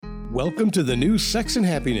Welcome to the new Sex and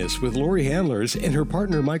Happiness with Lori Handlers and her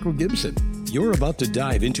partner Michael Gibson. You're about to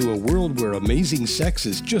dive into a world where amazing sex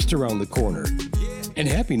is just around the corner. And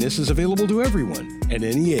happiness is available to everyone at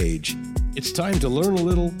any age. It's time to learn a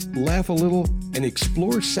little, laugh a little, and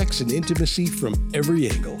explore sex and intimacy from every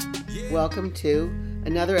angle. Welcome to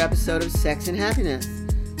another episode of Sex and Happiness.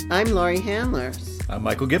 I'm Lori Handlers. I'm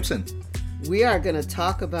Michael Gibson. We are going to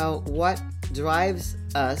talk about what drives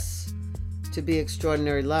us to be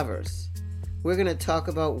extraordinary lovers. We're going to talk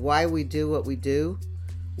about why we do what we do,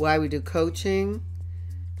 why we do coaching,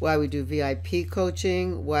 why we do VIP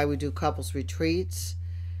coaching, why we do couples retreats,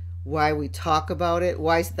 why we talk about it,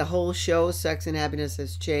 why the whole show, Sex and Happiness,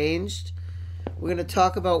 has changed. We're going to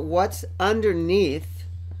talk about what's underneath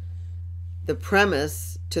the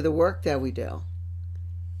premise to the work that we do.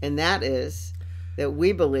 And that is that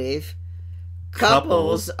we believe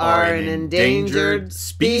couples are an endangered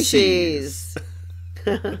species.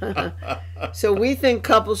 So we think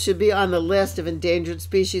couples should be on the list of endangered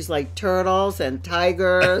species like turtles and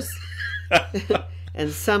tigers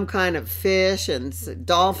and some kind of fish and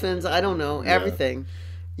dolphins. I don't know, everything.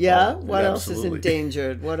 Yeah? What else is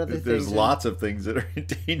endangered? What other things? There's lots of things that are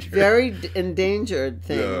endangered. Very endangered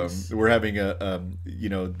things. We're having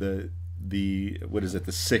the what is it?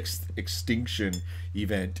 The sixth extinction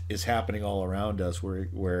event is happening all around us,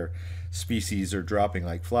 where species are dropping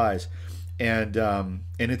like flies, and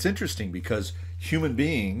it's interesting because human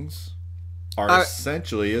beings are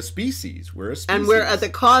essentially a species. We're a species, and we're at the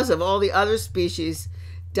cause of all the other species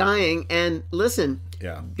dying. And listen,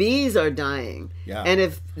 bees are dying. Yeah. And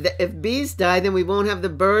if bees die, then we won't have the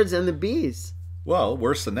birds and the bees. Well,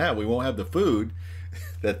 worse than that, we won't have the food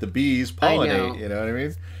that the bees pollinate. You know what I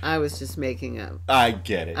mean? I was just making I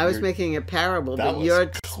get it. I was making a parable, but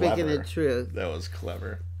you're speaking the truth. That was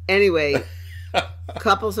clever. Anyway,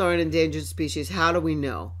 couples are an endangered species. How do we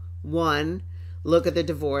know? One, look at the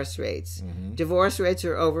divorce rates. Mm-hmm. Divorce rates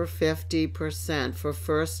are over 50% for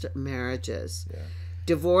first marriages. Yeah.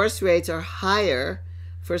 Divorce rates are higher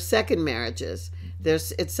for second marriages.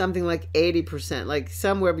 It's something like 80%, like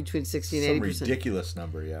somewhere between 60 and 80%. Some ridiculous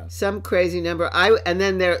number, yeah. Some crazy number. And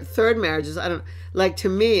then their third marriages, to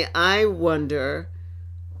me, I wonder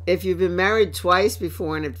if you've been married twice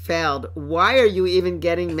before and it failed, why are you even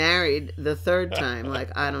getting married the third time?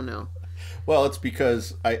 I don't know. Well, it's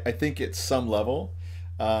because I think at some level,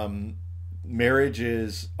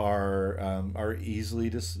 marriages are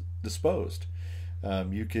easily disposed.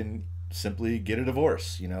 You can simply get a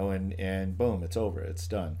divorce, and boom, it's over, it's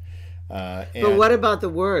done. But what about the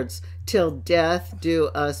words, till death do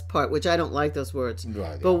us part, which I don't like those words.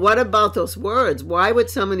 Right, but what about those words? Why would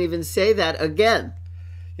someone even say that again?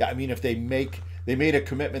 Yeah, I mean, if they made a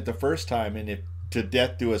commitment the first time, and if to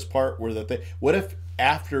death do us part were the thing, what if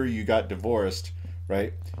after you got divorced,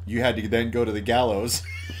 right, you had to then go to the gallows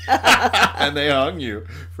and they hung you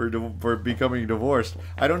for becoming divorced?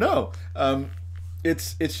 I don't know.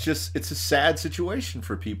 It's a sad situation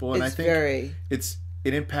for people, and I think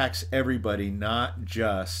it impacts everybody, not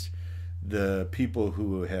just the people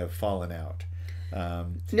who have fallen out.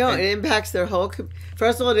 It impacts their whole.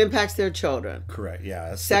 First of all, it impacts their children. Correct. Yeah,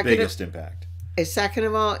 that's the biggest impact. Second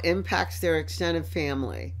of all, it impacts their extended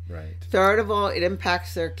family. Right. Third of all, it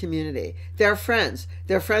impacts their community. Their friends.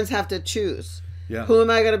 Their friends have to choose. Yeah. Who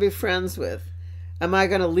am I going to be friends with? Am I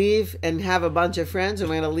going to leave and have a bunch of friends, or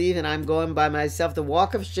am I going to leave and I'm going by myself? The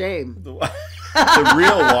walk of shame. The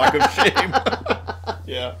real walk of shame.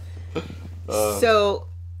 Yeah. So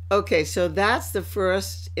that's the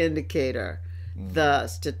first indicator, the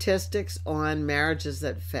statistics on marriages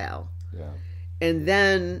that fail. Yeah. And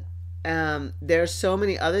then there's so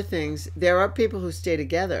many other things. There are people who stay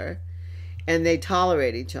together and they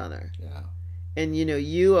tolerate each other. Yeah. And,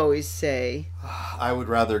 you always say, I would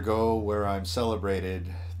rather go where I'm celebrated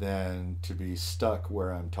than to be stuck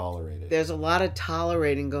where I'm tolerated. There's a lot of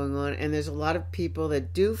tolerating going on, and there's a lot of people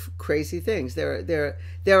that do crazy things. There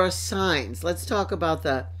are signs. Let's talk about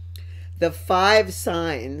the 5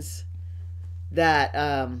 signs that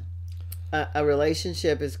a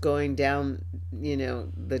relationship is going down,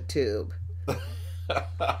 the tube.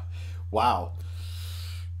 Wow.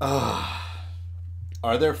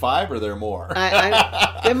 Are there 5 or are there more?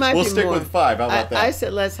 There might be more. We'll stick with 5. How about that? I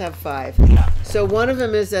said let's have 5. So one of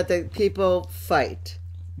them is that the people fight.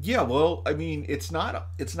 Yeah, well, I mean, it's not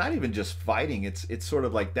even just fighting. It's sort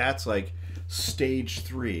of like that's like stage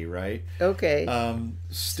 3, right? Okay.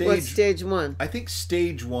 What's stage 1? I think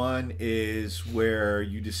stage 1 is where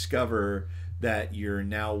you discover that you're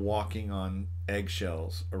now walking on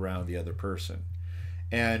eggshells around the other person,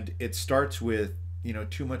 and it starts with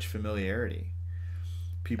too much familiarity.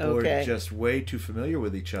 People Okay. are just way too familiar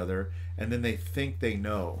with each other, and then they think they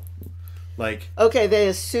know. Like, Okay, they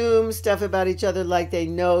assume stuff about each other like they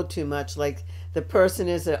know too much, like the person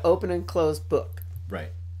is an open and closed book.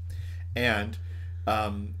 right. And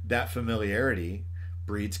that familiarity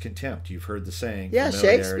breeds contempt. You've heard the saying. Yeah,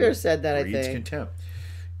 familiarity Shakespeare said that, I breeds think. contempt.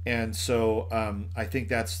 And so I think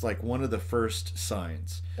that's like one of the first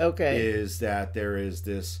signs Okay. is that there is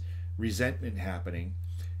this resentment happening,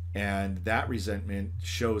 and that resentment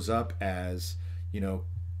shows up as,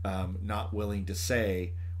 not willing to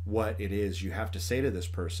say what it is you have to say to this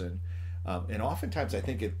person. And oftentimes I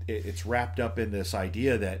think it's wrapped up in this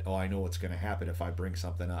idea that, oh, I know what's going to happen if I bring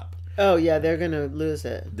something up. Oh, yeah, they're going to lose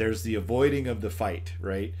it. There's the avoiding of the fight,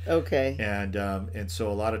 right? Okay. And so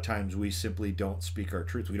a lot of times we simply don't speak our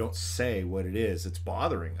truth. We don't say what it is that's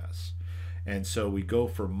bothering us. And so we go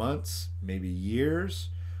for months, maybe years,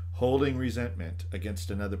 holding resentment against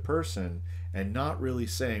another person and not really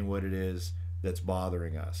saying what it is that's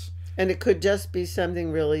bothering us. And it could just be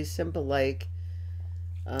something really simple like,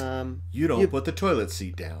 You don't put the toilet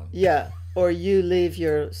seat down. yeah, or you leave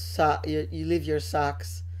your you leave your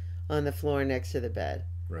socks on the floor next to the bed.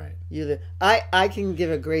 Right. I can give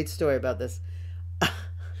a great story about this.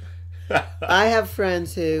 I have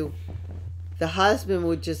friends who the husband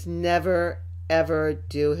would just never ever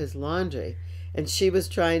do his laundry, and she was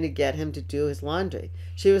trying to get him to do his laundry.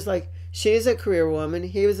 She was like, she's a career woman,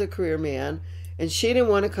 he was a career man, and she didn't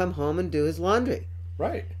want to come home and do his laundry.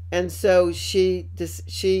 Right. And so she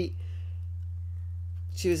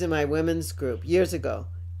was in my women's group years ago,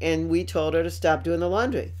 and we told her to stop doing the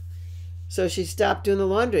laundry. So she stopped doing the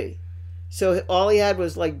laundry. So all he had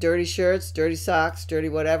was like dirty shirts, dirty socks, dirty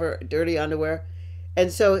whatever, dirty underwear.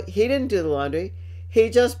 And so he didn't do the laundry. He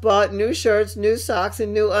just bought new shirts, new socks,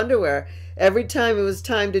 and new underwear. Every time it was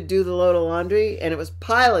time to do the load of laundry, and it was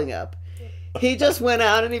piling up, he just went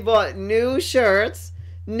out and he bought new shirts,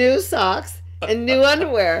 new socks, and new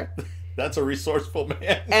underwear. That's a resourceful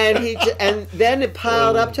man. And then it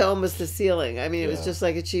piled up to almost the ceiling. I mean, it was Yeah. just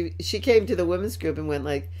like she came to the women's group and went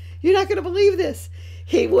like, "You're not going to believe this.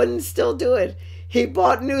 He wouldn't still do it. He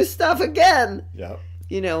bought new stuff again." Yeah.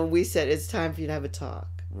 We said it's time for you to have a talk.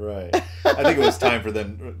 Right. I think it was time for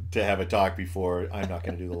them to have a talk before I'm not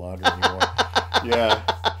going to do the laundry anymore. Yeah.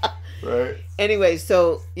 Right. Anyway,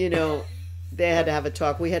 so they had to have a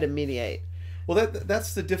talk. We had to mediate. Well,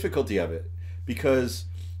 that's the difficulty of it, because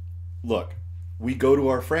look, we go to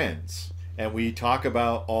our friends and we talk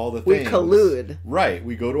about all the We things. collude. Right.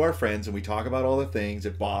 We go to our friends and we talk about all the things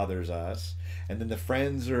that bothers us, and then the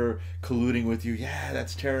friends are colluding with you. Yeah,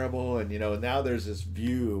 that's terrible. And now there's this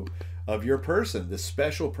view of your person, this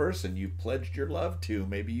special person you've pledged your love to.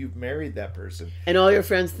 Maybe you've married that person. And all your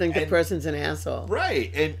friends think the And- person's an asshole.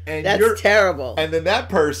 Right. And That's you're terrible. And then that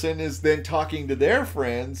person is then talking to their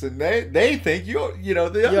friends, and they think the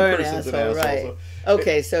other You're an person's an asshole, asshole. right? So,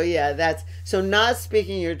 Okay, so yeah, so not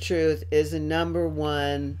speaking your truth is the number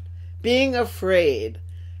one. Being afraid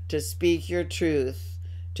to speak your truth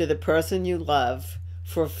to the person you love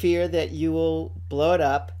for fear that you will blow it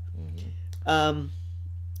up,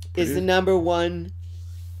 is the number one.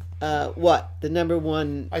 What? The number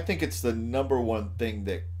one. I think it's the number one thing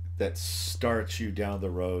that starts you down the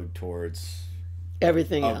road towards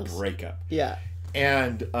Everything a else. breakup, Yeah.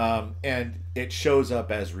 and it shows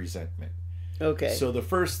up as resentment. Okay. So the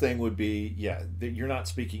first thing would be, that you're not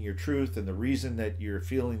speaking your truth, and the reason that you're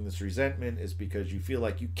feeling this resentment is because you feel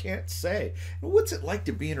like you can't say. What's it like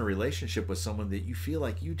to be in a relationship with someone that you feel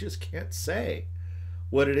like you just can't say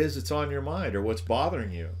what it is that's on your mind or what's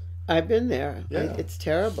bothering you? I've been there. Yeah. It's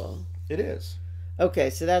terrible. It is.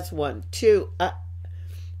 Okay, so that's one. Two.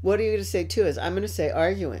 What are you going to say? Two is I'm going to say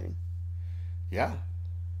arguing. Yeah.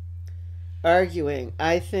 Arguing.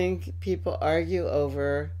 I think people argue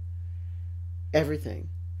over everything.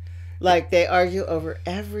 Like they argue over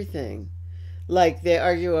everything. Like they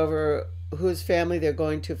argue over whose family they're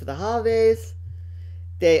going to for the holidays.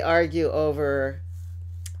 They argue over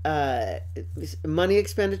money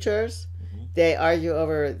expenditures. They argue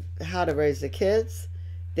over how to raise the kids.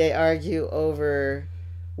 They argue over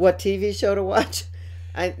what TV show to watch.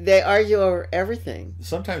 They argue over everything.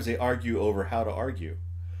 Sometimes they argue over how to argue.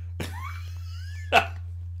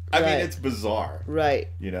 I mean, Right. it's bizarre. Right,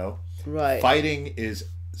 right. Fighting is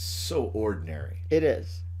so ordinary. It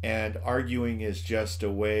is. And arguing is just a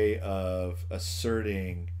way of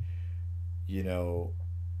asserting,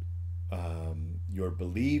 your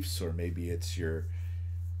beliefs, or maybe it's your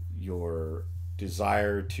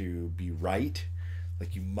desire to be right.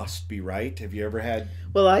 Like you must be right. Have you ever had?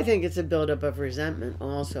 Well, I think it's a buildup of resentment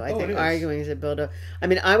also. I Oh, it think is. arguing is a buildup. I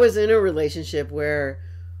mean, I was in a relationship where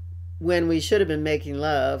when we should have been making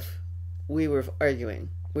love, we were arguing.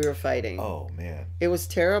 We were fighting. Oh man. It was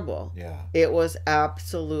terrible. Yeah. It was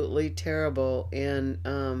absolutely terrible, and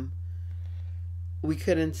we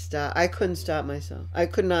couldn't stop. I couldn't stop myself. I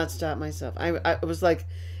could not stop myself. It was like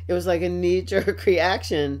a knee-jerk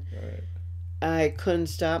reaction. Right. I couldn't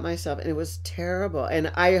stop myself, and it was terrible.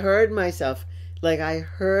 And I heard myself, and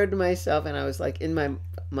I was like, in my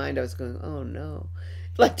mind, I was going, "Oh no,"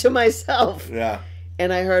 like to myself. Yeah.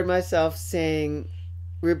 And I heard myself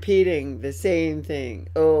repeating the same thing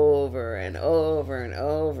over and over and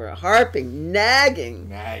over, harping,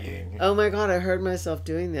 nagging. Oh my God, I heard myself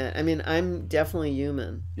doing that. I mean, I'm definitely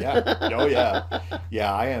human. Yeah. Oh yeah.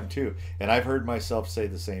 Yeah, I am too. And I've heard myself say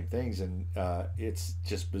the same things, and it's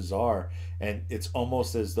just bizarre. And it's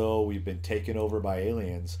almost as though we've been taken over by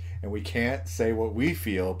aliens, and we can't say what we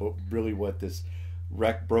feel, but really what this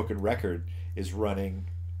broken record is running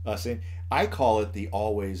us in. I call it the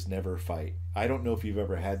always never fight. I don't know if you've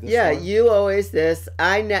ever had this. Yeah, one. you always this.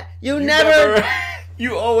 You never.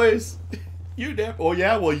 You always. You never. Oh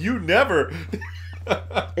yeah. Well, you never.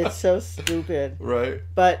 It's so stupid. Right.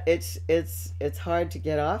 But it's hard to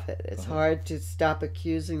get off it. It's hard to stop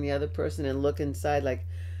accusing the other person and look inside. Like,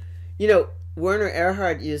 Werner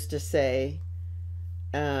Erhard used to say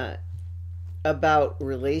about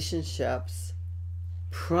relationships,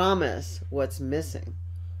 promise what's missing.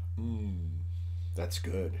 That's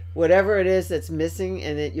good. Whatever it is that's missing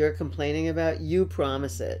and that you're complaining about, you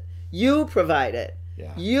promise it. You provide it.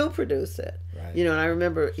 Yeah. You produce it. Right. And I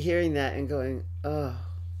remember hearing that and going, oh,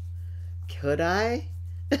 could I?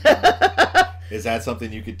 Is that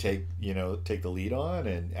something you could take the lead on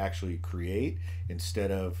and actually create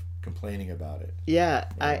instead of complaining about it? Yeah,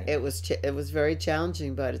 right. It was very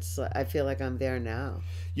challenging, but I feel like I'm there now.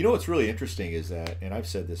 What's really interesting is that, and I've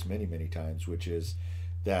said this many, many times, which is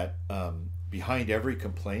that behind every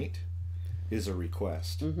complaint is a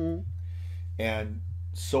request. Mm-hmm. And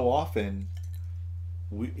so often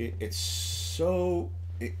it's so,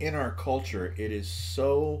 in our culture, it is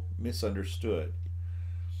so misunderstood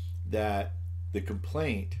that the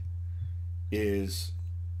complaint is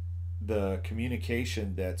the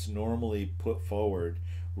communication that's normally put forward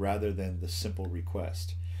rather than the simple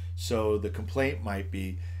request. So the complaint might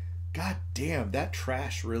be, God damn, that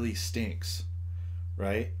trash really stinks,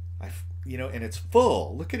 right? And it's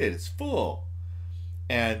full. Look at it, it's full.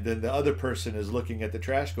 And then the other person is looking at the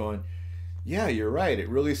trash going, yeah, you're right, it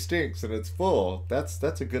really stinks and it's full. That's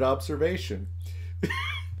a good observation.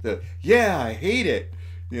 Yeah, I hate it.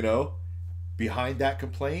 Behind that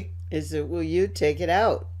complaint is it, will you take it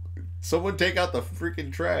out? Someone take out the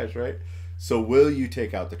freaking trash, right? So will you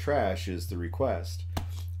take out the trash is the request.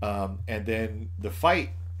 And then the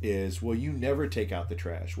fight is, well, you never take out the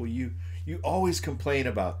trash. Well, you always complain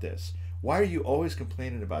about this. Why are you always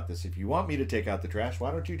complaining about this? If you want me to take out the trash,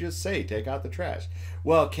 why don't you just say, take out the trash?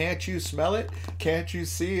 Well, can't you smell it? Can't you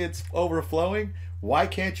see it's overflowing? Why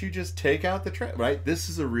can't you just take out the trash? Right? This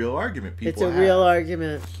is a real argument people have. It's a real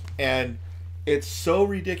argument. And it's so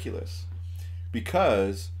ridiculous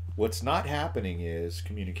because what's not happening is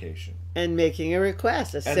communication. And making a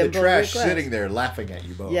request, a simple request. And the trash sitting there laughing at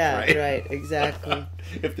you both, yeah, right? right, exactly.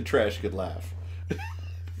 If the trash could laugh.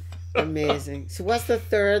 Amazing. So what's the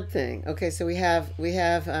third thing? Okay, so we have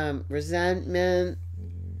resentment,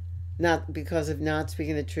 not because of not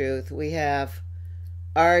speaking the truth. We have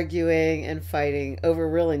arguing and fighting over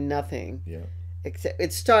really nothing. Yeah. Except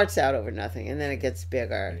it starts out over nothing, and then it gets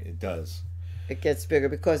bigger. It does. It gets bigger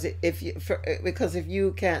because if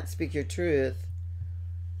you can't speak your truth,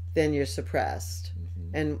 then you're suppressed,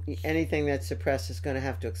 and anything that's suppressed is going to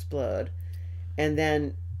have to explode, and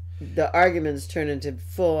then the arguments turn into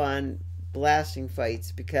full-on blasting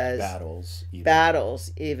fights because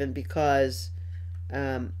battles even because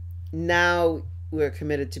now we're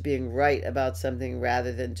committed to being right about something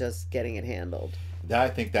rather than just getting it handled. I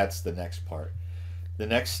think that's the next part. The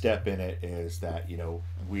next step in it is that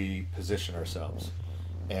we position ourselves,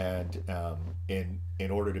 and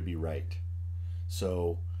in order to be right.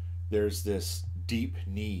 So there's this deep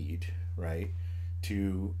need, right,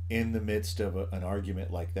 to, in the midst of an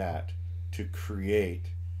argument like that, to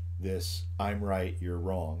create this I'm right, you're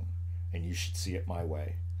wrong, and you should see it my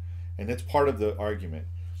way. And that's part of the argument.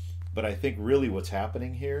 But I think really what's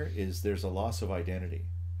happening here is there's a loss of identity.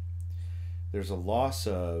 There's a loss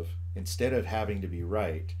of, instead of having to be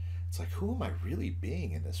right, it's like, who am I really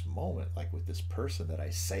being in this moment? Like with this person that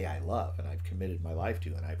I say I love and I've committed my life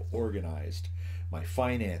to and I've organized my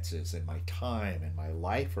finances and my time and my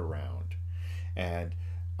life around. And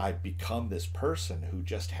I've become this person who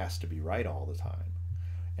just has to be right all the time.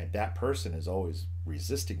 And that person is always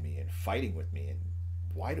resisting me and fighting with me and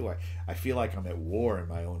why do I feel like I'm at war in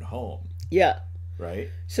my own home, Yeah. right?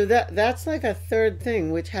 So that's like a third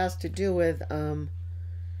thing, which has to do with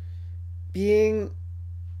being.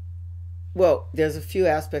 Well, there's a few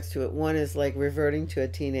aspects to it. One is like reverting to a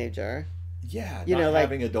teenager. Yeah, You not know, like-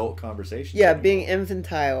 having adult conversations. Yeah, anymore. being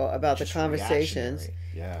infantile about Just the conversations. reactionary.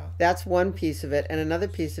 Yeah, That's one piece of it, and another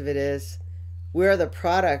piece of it is we're the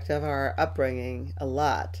product of our upbringing a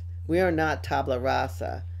lot. We are not tabula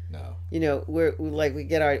rasa. no, You know,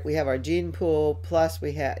 we have our gene pool, plus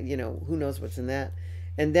we have, you know, who knows what's in that,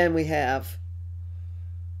 and then we have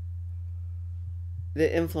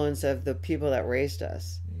the influence of the people that raised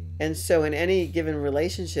us. And so in any given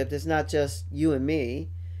relationship, there's not just you and me,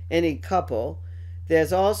 any couple,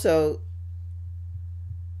 there's also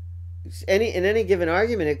in any given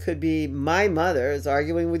argument, it could be my mother is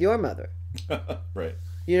arguing with your mother. right.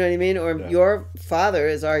 You know what I mean? Or Yeah. your father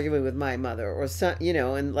is arguing with my mother, or some, you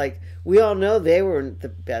know, and like we all know they weren't the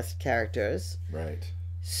best characters. Right.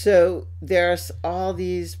 So there's all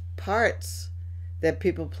these parts that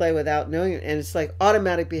people play without knowing it, and it's like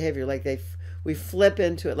automatic behavior. Like we flip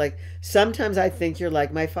into it. Like sometimes I think you're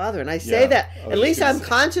like my father, and I say Yeah, that. I was At least just gonna I'm say-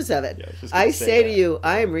 conscious of it. Yeah, I was just gonna I say say to that. you,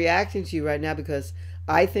 I am reacting to you right now because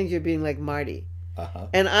I think you're being like Marty, Uh-huh.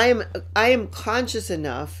 and I am conscious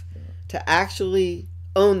enough to actually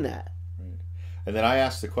own that. And then I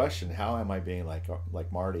ask the question, how am I being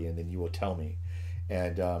like Marty? And then you will tell me.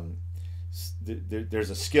 And there's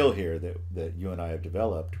a skill here that you and I have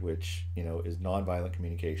developed, which, you know, is nonviolent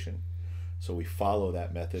communication. So we follow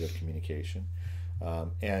that method of communication,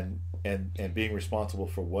 and being responsible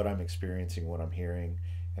for what I'm experiencing, what I'm hearing,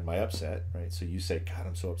 and my upset. Right. So you say, God,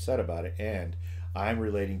 I'm so upset about it, and I'm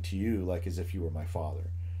relating to you like as if you were my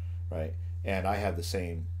father, right? And I have the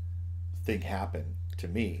same thing happen to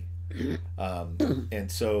me.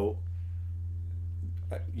 And so,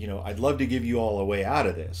 you know, I'd love to give you all a way out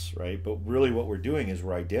of this, right? But really what we're doing is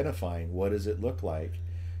we're identifying what does it look like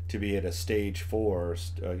to be at a stage 4,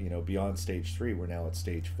 you know, beyond stage 3. We're now at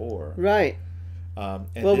stage 4. Right. And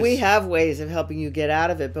Well, we this- have ways of helping you get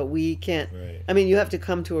out of it, but we can't. Right. I mean, you have to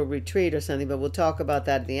come to a retreat or something, but we'll talk about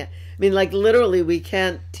that at the end. I mean, like literally, we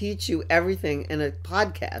can't teach you everything in a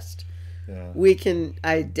podcast. Yeah. We can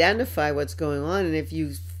identify what's going on, and if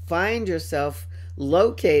you find yourself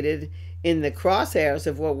located in the crosshairs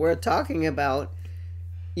of what we're talking about,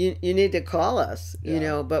 you need to call us. You Yeah.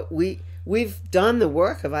 know, but we've done the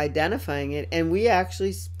work of identifying it, and we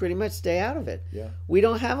actually pretty much stay out of it. Yeah. We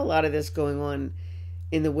don't have a lot of this going on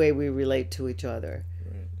in the way we relate to each other.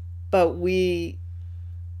 Right. But we,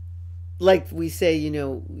 like we say, you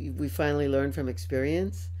know, we finally learn from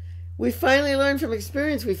experience. We finally learned from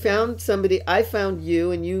experience. We found somebody, I found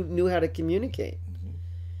you, and you knew how to communicate.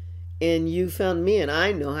 And you found me, and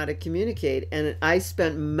I know how to communicate. And I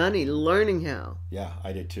spent money learning how. Yeah,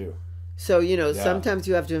 I did too. So, you know, Yeah. sometimes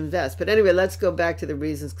you have to invest. But anyway, let's go back to the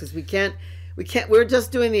reasons, because we're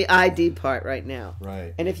just doing the ID part right now.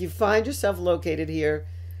 Right. And if you find yourself located here,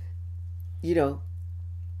 you know,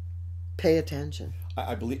 pay attention.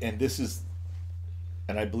 I believe, and this is,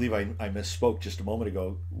 and I believe I misspoke just a moment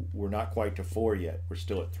ago. We're not quite to 4 yet. We're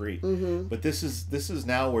still at 3. Mm-hmm. But this is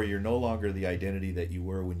now where you're no longer the identity that you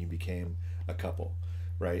were when you became a couple,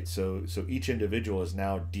 right? So each individual is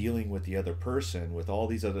now dealing with the other person with all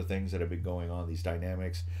these other things that have been going on, these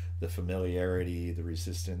dynamics, the familiarity, the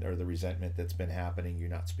resistance or the resentment that's been happening. You're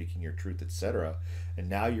not speaking your truth, etc. And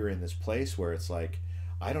now you're in this place where it's like,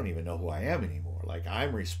 I don't even know who I am anymore. Like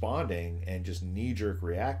I'm responding and just knee-jerk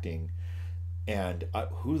reacting. And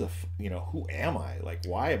who am I? Like,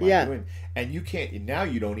 why am Yeah. I doing? And you can't, now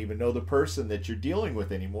you don't even know the person that you're dealing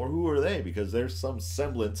with anymore. Who are they? Because there's some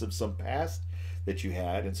semblance of some past that you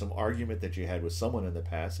had and some argument that you had with someone in the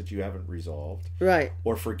past that you haven't resolved Right.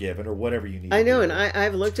 or forgiven or whatever you need I to know, do. and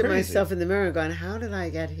I've looked at crazy. myself in the mirror and gone, how did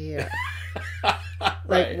I get here? Like,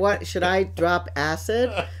 Right. what? Should I drop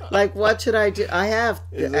acid? Like, what should I do? I have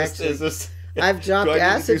actually. I've dropped do I need to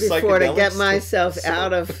acid do before to get psychedelics? myself So-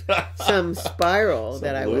 out of some spiral Some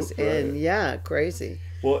that I was loop, in. right. Yeah, crazy.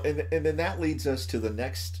 Well, and then that leads us to the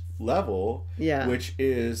next level, Yeah. which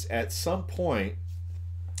is at some point,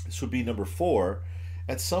 this would be number 4,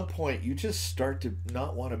 at some point you just start to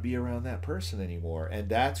not want to be around that person anymore. And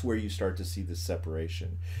that's where you start to see the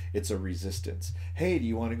separation. It's a resistance. Hey, do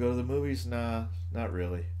you want to go to the movies? Nah, not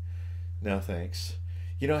really. No, thanks.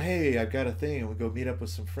 You know, hey, I've got a thing. We'll go meet up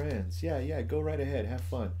with some friends. Yeah, go right ahead. Have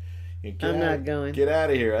fun. You know, I'm not going. Get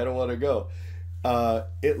out of here. I don't want to go.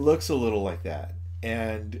 It looks a little like that.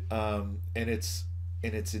 And it's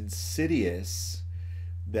insidious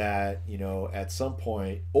that, you know, at some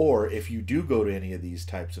point, or if you do go to any of these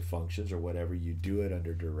types of functions or whatever, you do it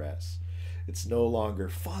under duress. It's no longer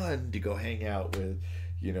fun to go hang out with,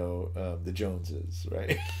 the Joneses,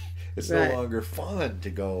 right? It's no Right. longer fun to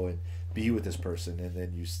go and be with this person, and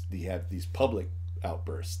then you have these public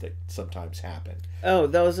outbursts that sometimes happen. Oh,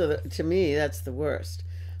 those are to me, that's the worst.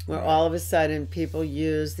 Where Right. all of a sudden people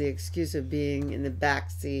use the excuse of being in the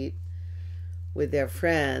back seat with their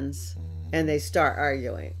friends and they start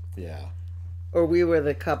arguing. Yeah. Or we were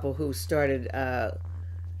the couple who started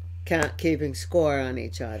keeping score on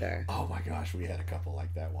each other. Oh my gosh, we had a couple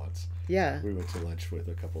like that once. Yeah. We went to lunch with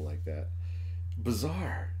a couple like that.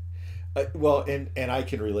 Bizarre. Well, and I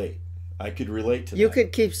can relate. I could relate to You that.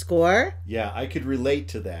 could keep score? Yeah, I could relate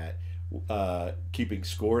to that keeping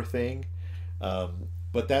score thing.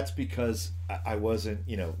 But that's because I wasn't,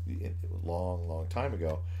 a long time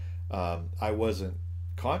ago, I wasn't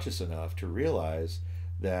conscious enough to realize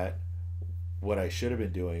that what I should have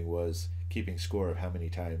been doing was keeping score of how many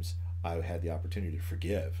times I had the opportunity to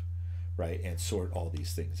forgive, right, and sort all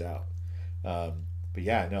these things out. But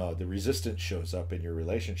yeah, no, the resistance shows up in your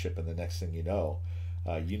relationship, and the next thing you know,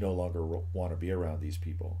 you no longer want to be around these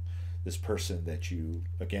people. This person that you,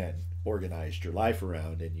 again, organized your life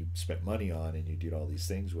around and you spent money on and you did all these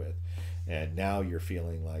things with. And now you're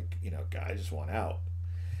feeling like, God, I just want out.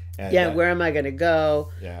 And Yeah, where am I going to go?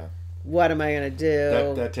 Yeah. What am I going to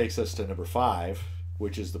do? That takes us to number 5,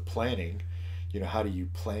 which is the planning. How do you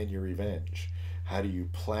plan your revenge? How do you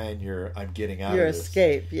plan I'm getting out Your of this?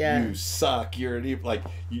 escape, yeah. You suck. You're an evil. Like,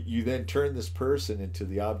 you then turn this person into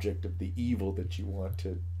the object of the evil that you want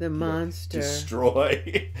to The monster.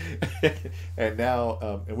 destroy. And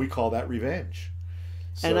now, and we call that revenge.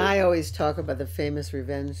 So, And I always talk about the famous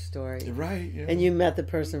revenge story. right. Yeah. And you met the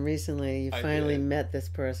person recently. You I finally did. met this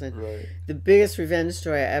person. Right. The biggest revenge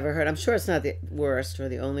story I ever heard. I'm sure it's not the worst or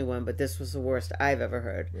the only one, but this was the worst I've ever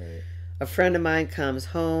heard. Right. A friend of mine comes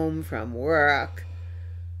home from work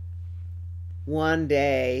one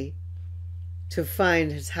day to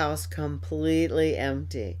find his house completely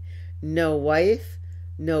empty. No wife,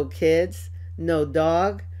 no kids, no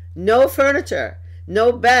dog, no furniture,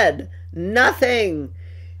 no bed, nothing.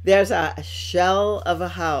 There's a shell of a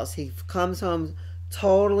house. He comes home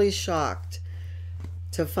totally shocked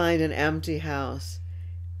to find an empty house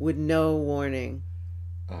with no warning.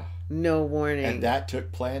 No warning. And that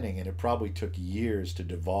took planning, and it probably took years to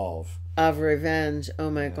devolve. Of revenge. Oh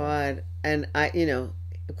my God. And of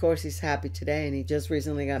course he's happy today and he just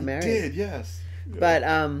recently got married. Did, yes. But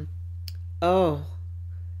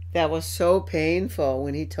that was so painful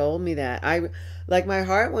when he told me that. My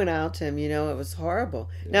heart went out to him, it was horrible.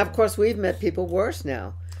 Yeah. Now of course we've met people worse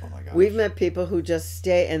now. Oh my gosh. We've met people who just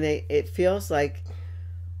stay and it feels like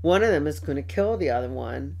one of them is going to kill the other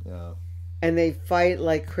one. Yeah. And they fight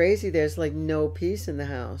like crazy. There's like no peace in the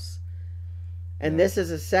house. And Yeah. this is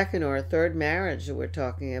a second or a third marriage that we're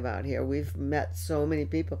talking about here. We've met so many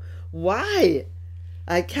people. Why?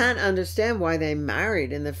 I can't understand why they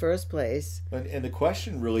married in the first place. And the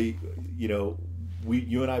question really, you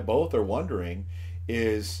and I both are wondering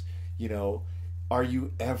is, are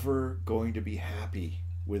you ever going to be happy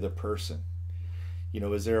with a person?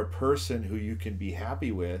 Is there a person who you can be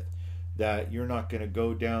happy with that you're not going to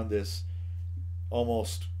go down this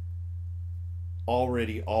almost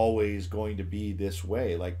already always going to be this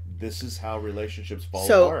way? Like, this is how relationships fall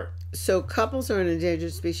apart. So couples are an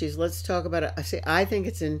endangered species. Let's talk about it. I think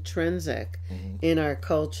it's intrinsic in our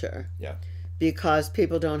culture. Yeah. Because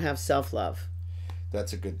people don't have self-love.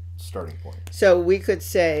 That's a good starting point. So we could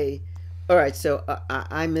say, all right, so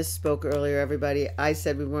I misspoke earlier, everybody. I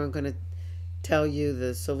said we weren't going to tell you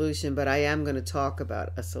the solution, but I am going to talk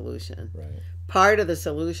about a solution. Right. Part of the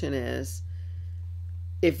solution is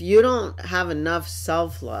if you don't have enough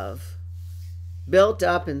self-love built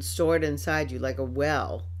up and stored inside you like a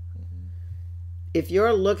well, if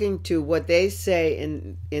you're looking to what they say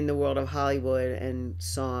in the world of Hollywood and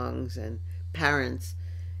songs and parents,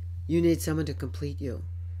 you need someone to complete you,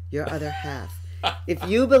 your other half. If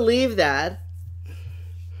you believe that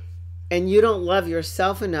and you don't love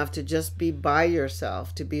yourself enough to just be by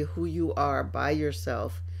yourself, to be who you are by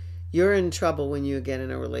yourself, you're in trouble when you get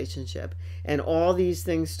in a relationship. And all these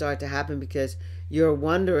things start to happen because you're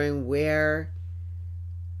wondering where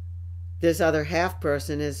this other half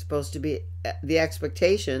person is supposed to be, the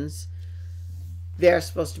expectations, they're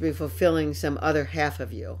supposed to be fulfilling some other half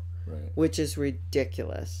of you, Right. which is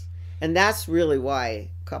ridiculous. And that's really why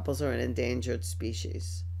couples are an endangered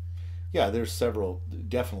species. Yeah, there's several.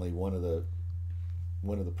 Definitely one of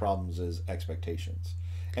the problems is expectations,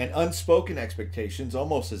 And unspoken expectations,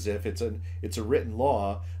 almost as if it's a written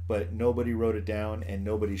law, but nobody wrote it down and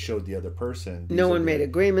nobody showed the other person. No one made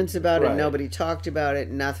agreements about it. Right. Nobody talked about it.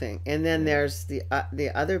 Nothing. And then there's the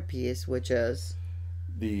other piece, which is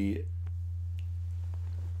the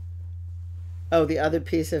the other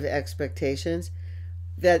piece of expectations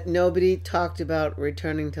that nobody talked about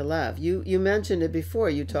returning to love. You mentioned it before.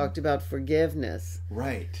 You talked about forgiveness.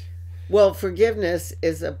 right. Well, forgiveness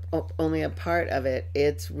is only a part of it.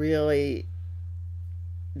 It's really,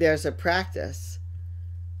 there's a practice,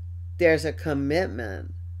 there's a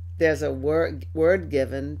commitment, there's a word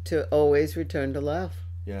given to always return to love,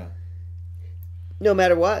 Yeah. no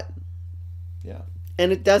matter what. Yeah.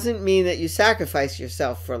 And it doesn't mean that you sacrifice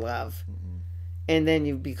yourself for love and then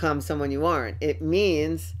you become someone you aren't. It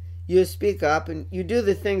means you speak up and you do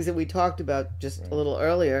the things that we talked about just a little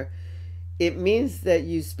earlier. It means that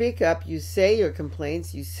you speak up, you say your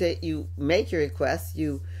complaints, you make your requests,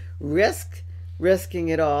 you risking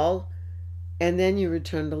it all, and then you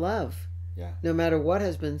return to love. Yeah. No matter what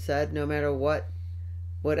has been said, no matter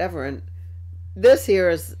whatever. And these here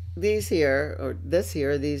are the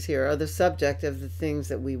subject of the things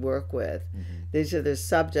that we work with. These are the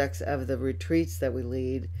subjects of the retreats that we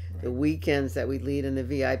lead, the weekends that we lead, and the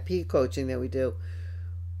VIP coaching that we do.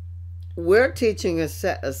 We're teaching a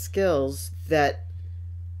set of skills that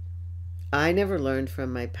I never learned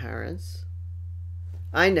from my parents.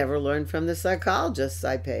 I never learned from the psychologists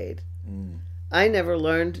I paid. I never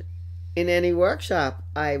learned in any workshop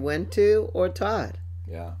I went to or taught.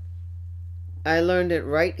 Yeah. I learned it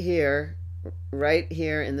right here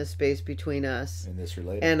in the space between us. In this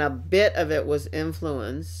related. And a bit of it was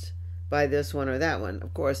influenced by this one or that one.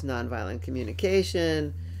 Of course, nonviolent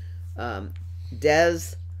communication.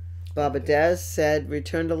 Baba Des said,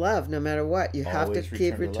 return to love no matter what. You have to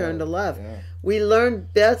keep return to love. Yeah. We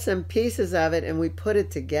learned bits and pieces of it and we put it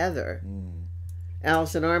together.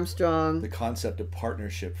 Alison Armstrong, The concept of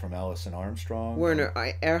partnership from Alison Armstrong. Werner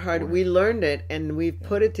Erhard, we learned it and we've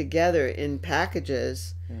put it together in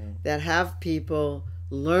packages that have people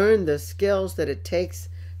learn the skills that it takes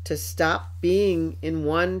to stop being in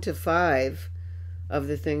 1 to 5 of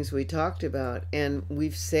the things we talked about. And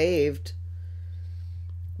we've saved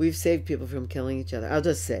people from killing each other. I'll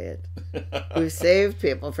just say it. We've saved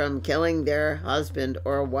people from killing their husband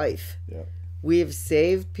or wife. Yeah. We've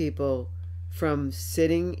saved people from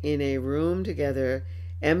sitting in a room together,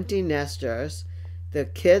 empty nesters. The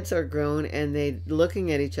kids are grown and they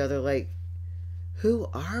looking at each other like, who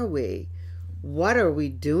are we? What are we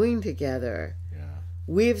doing together? Yeah.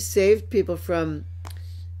 We've saved people from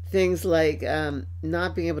things like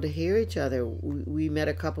not being able to hear each other. We met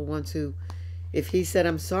a couple once who, if he said,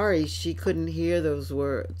 I'm sorry, she couldn't hear those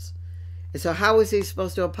words. And so how was he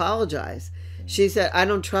supposed to apologize? She said, I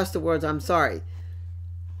don't trust the words, I'm sorry.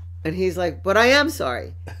 And he's like, but I am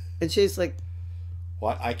sorry. And she's like,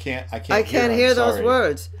 What? I can't hear those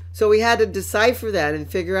words. So we had to decipher that and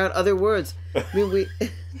figure out other words. I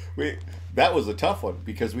mean, that was a tough one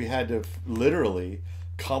because we had to literally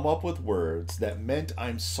come up with words that meant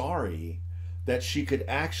I'm sorry that she could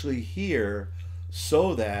actually hear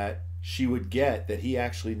so that she would get that he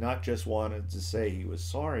actually not just wanted to say he was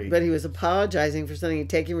sorry, but he was apologizing for something and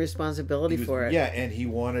taking responsibility for it. Yeah, and he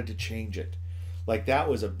wanted to change it. Like that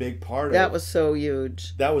was a big part that was so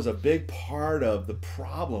huge. That was a big part of the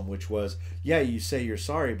problem, which was, yeah, you say you're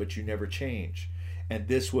sorry, but you never change. And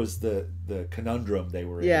this was the conundrum they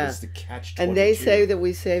were in. It was the catch-22. And they say that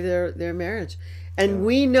we saved their marriage. And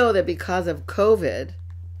we know that because of COVID,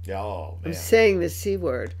 I'm saying the C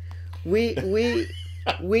word, we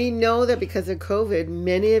know that because of COVID,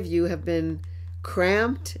 many of you have been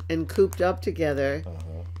cramped and cooped up together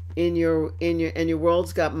and your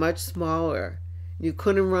worlds got much smaller. You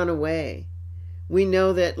couldn't run away. We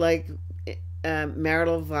know that like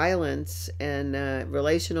marital violence and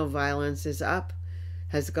relational violence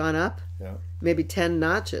has gone up, maybe 10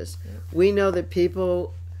 notches. Yeah. We know that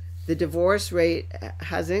the divorce rate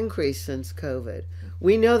has increased since COVID.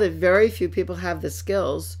 We know that very few people have the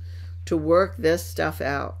skills to work this stuff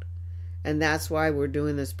out. And that's why we're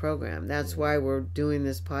doing this program. That's why we're doing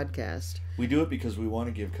this podcast. We do it because we want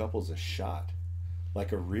to give couples a shot,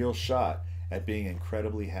 like a real shot at being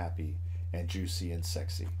incredibly happy and juicy and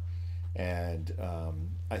sexy. And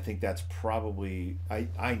I think that's probably,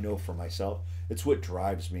 I know for myself, it's what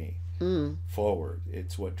drives me forward.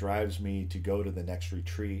 It's what drives me to go to the next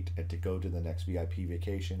retreat and to go to the next VIP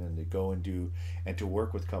vacation and to go and to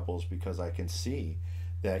work with couples, because I can see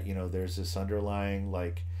that, there's this underlying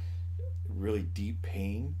like really deep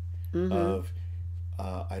pain of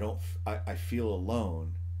I feel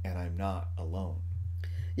alone and I'm not alone.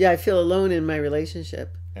 Yeah, I feel alone in my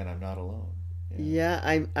relationship. and I'm not alone.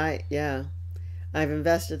 Yeah, yeah. I've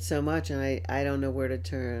invested so much, and I don't know where to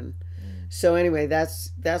turn. So anyway,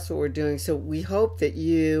 that's what we're doing. So we hope that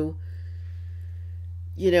you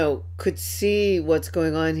could see what's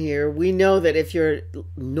going on here. We know that if you're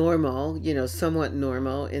normal, somewhat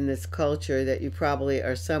normal in this culture, that you probably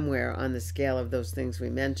are somewhere on the scale of those things we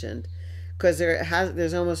mentioned, because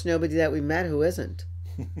there's almost nobody that we met who isn't.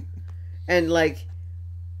 And like,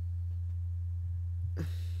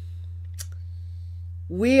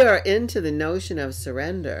 we are into the notion of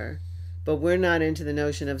surrender, but we're not into the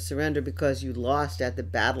notion of surrender because you lost at the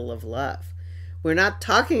battle of love. We're not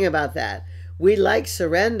talking about that. We like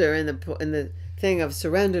surrender in the thing of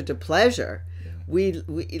surrender to pleasure. Yeah.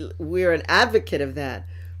 We're an advocate of that,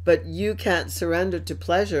 but you can't surrender to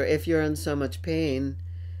pleasure if you're in so much pain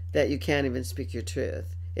that you can't even speak your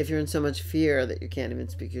truth. If you're in so much fear that you can't even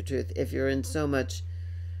speak your truth. If you're in so much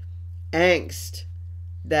angst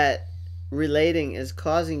that relating is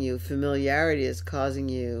causing you, familiarity is causing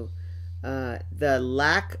you, the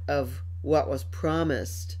lack of what was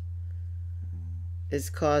promised is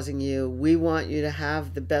causing you. We want you to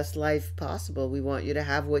have the best life possible. We want you to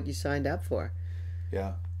have what you signed up for.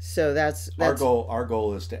 Yeah. So that's our goal. Our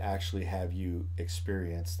goal is to actually have you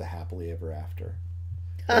experience the happily ever after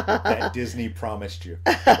that Disney promised you.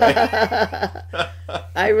 Right?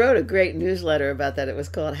 I wrote a great newsletter about that. It was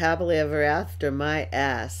called "Happily Ever After My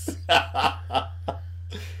Ass."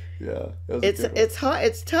 Yeah, it's hard.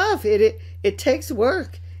 It's tough. It takes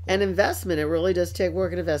work and investment. It really does take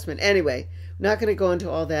work and investment. Anyway, I'm not going to go into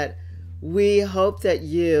all that. We hope that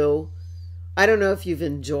I don't know if you've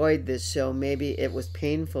enjoyed this show. Maybe it was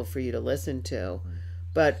painful for you to listen to,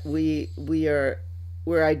 but we're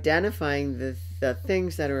identifying the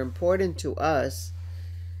things that are important to us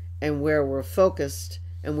and where we're focused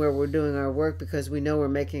and where we're doing our work, because we know we're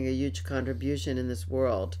making a huge contribution in this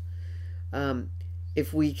world.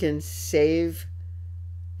 If we can save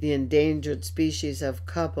the endangered species of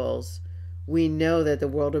couples, we know that the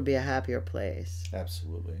world will be a happier place.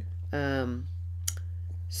 Absolutely.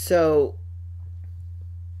 So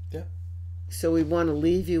yeah. We want to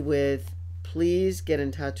leave you with, please get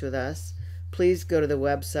in touch with us. Please go to the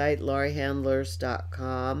website,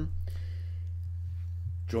 lauriehandlers.com.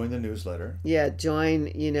 Join the newsletter. Yeah, join,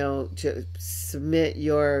 to submit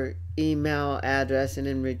your email address, and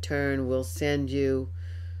in return we'll send you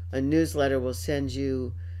a newsletter. We'll send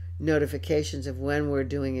you notifications of when we're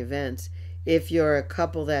doing events. If you're a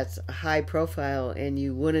couple that's high profile and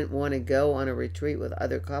you wouldn't want to go on a retreat with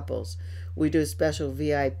other couples, we do special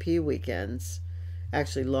VIP weekends,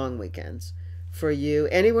 actually long weekends, for you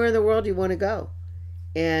anywhere in the world you want to go.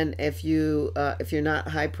 And if you're not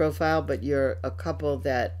high profile, but you're a couple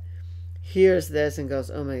that hears this and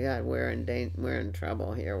goes, "Oh my God, we're in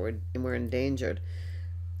trouble here. We're endangered,"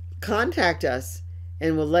 contact us,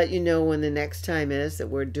 and we'll let you know when the next time is that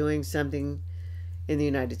we're doing something in the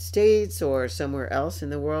United States or somewhere else in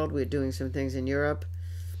the world. We're doing some things in Europe,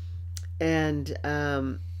 and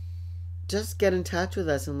just get in touch with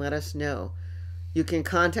us and let us know. You can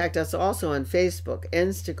contact us also on Facebook,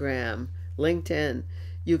 Instagram, LinkedIn.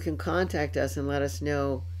 You can contact us and let us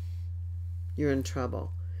know you're in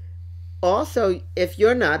trouble. Also, if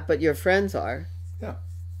you're not, but your friends are, yeah,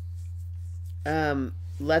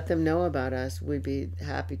 let them know about us. We'd be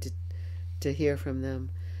happy to hear from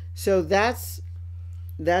them. So that's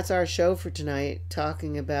our show for tonight,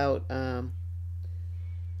 talking about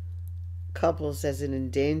couples as an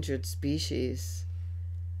endangered species.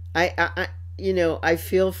 I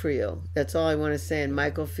feel for you. That's all I want to say. And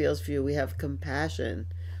Michael feels for you. We have compassion.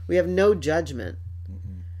 We have no judgment.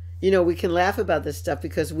 Mm-hmm. We can laugh about this stuff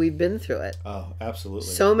because we've been through it. Oh, absolutely.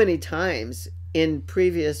 So many times in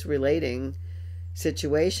previous relating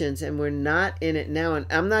situations, and we're not in it now. And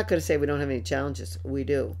I'm not going to say we don't have any challenges. We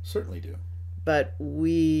do. Certainly do. But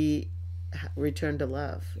we return to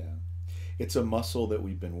love. Yeah. It's a muscle that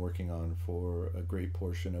we've been working on for a great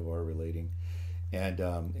portion of our relating. And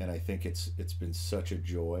I think it's been such a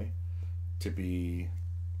joy to be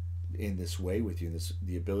in this way with you.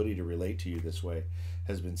 The ability to relate to you this way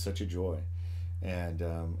has been such a joy, and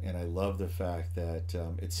I love the fact that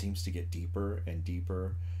it seems to get deeper and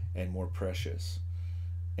deeper and more precious.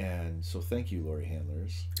 And so, thank you, Laurie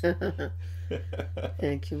Handlers.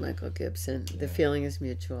 Thank you, Michael Gibson. Yeah. The feeling is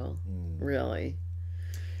mutual, really.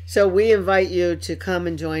 So we invite you to come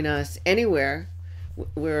and join us anywhere.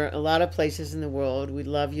 We're a lot of places in the world. We'd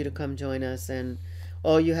love you to come join us, and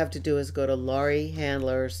all you have to do is go to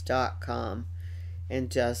lauriehandlers.com and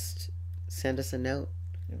just send us a note.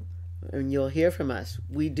 Yeah. And you'll hear from us.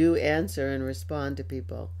 We do answer and respond to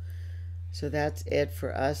people. So that's it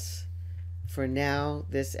for us for now,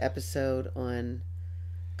 this episode on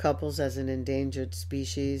couples as an endangered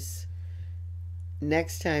species.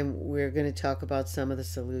 Next time, we're going to talk about some of the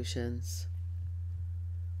solutions.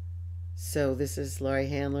 So this is Laurie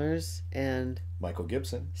Handlers and Michael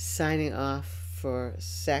Gibson. signing off for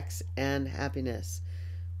Sex and Happiness.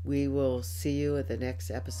 We will see you at the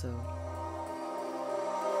next episode.